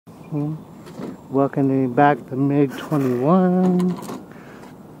Welcoming back the MiG 21.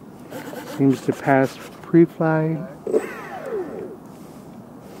 Seems to pass pre-flight.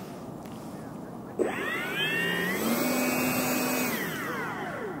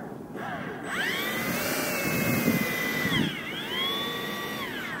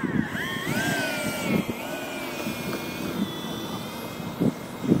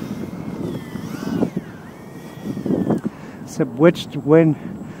 Except which wind,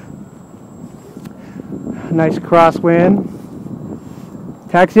 nice crosswind.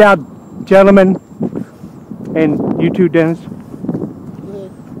 Taxi out, gentlemen, and you too, Dennis.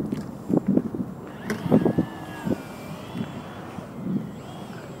 Good.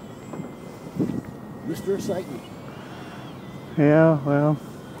 Mr. Excitement. Yeah, well,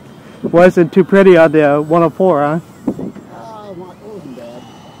 wasn't too pretty on the 104, huh? It wasn't bad.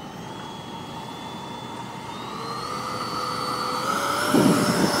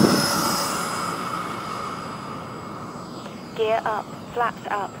 Gear up, flaps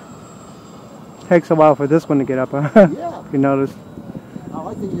up. Takes a while for this one to get up, huh? Yeah. You notice? I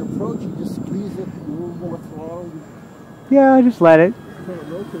like that you approach, you just squeeze it a little more throttle. Yeah, just let it. Until it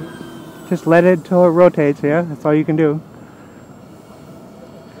rotates. Just let it till it rotates, yeah? That's all you can do.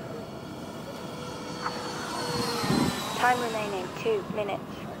 Time remaining 2 minutes.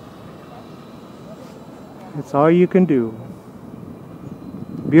 That's all you can do.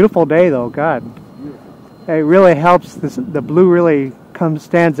 Beautiful day though, God. It really helps. The blue really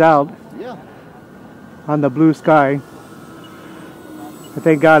stands out. Yeah. On the blue sky. I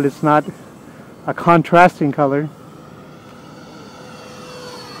thank God it's not a contrasting color.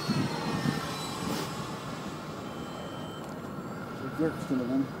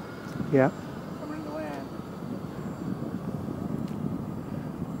 Yeah. Coming to land.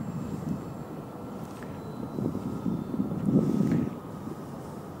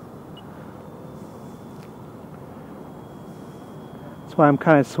 That's why I'm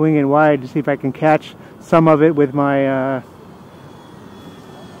kind of swinging wide to see if I can catch some of it with my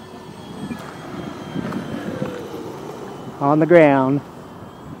on the ground.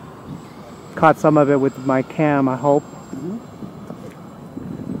 Caught some of it with my cam, I hope.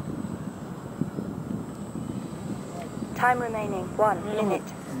 Time remaining 1 minute.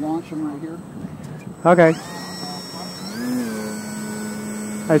 Launch them right here. Okay.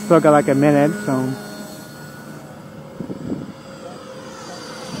 I still got like a minute, so.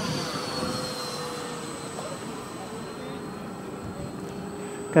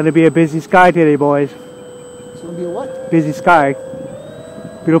 Gonna be a busy sky today, boys. It's gonna be a what? Busy sky.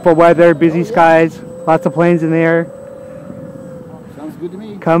 Beautiful weather, busy skies, lots of planes in the air. Sounds good to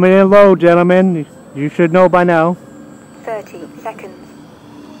me. Coming in low, gentlemen. You should know by now. 30 seconds.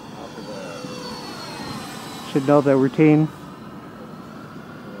 Should know the routine.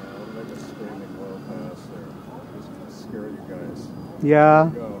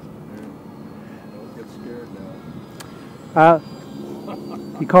 Yeah. Don't get scared now.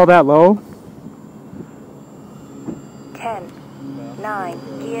 You call that low? 10,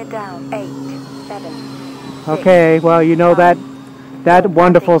 9, gear down, 8, 7. Okay, well, you know that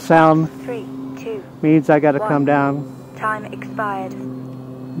wonderful sound 3, 2, means I gotta 1. come down. Time expired.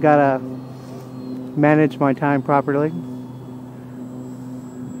 Gotta manage my time properly.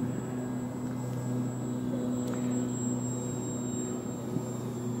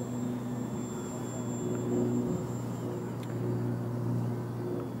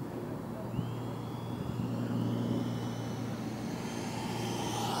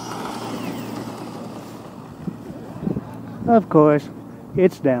 Of course,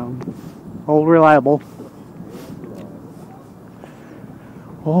 it's down. Old reliable.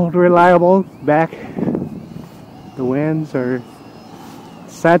 Old reliable back. The winds are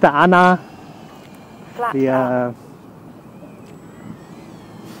Santa Ana. Flaps The up.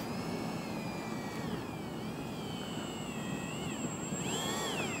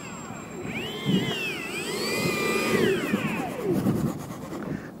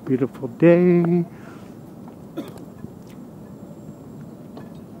 Beautiful day.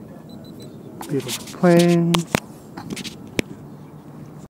 Beautiful planes.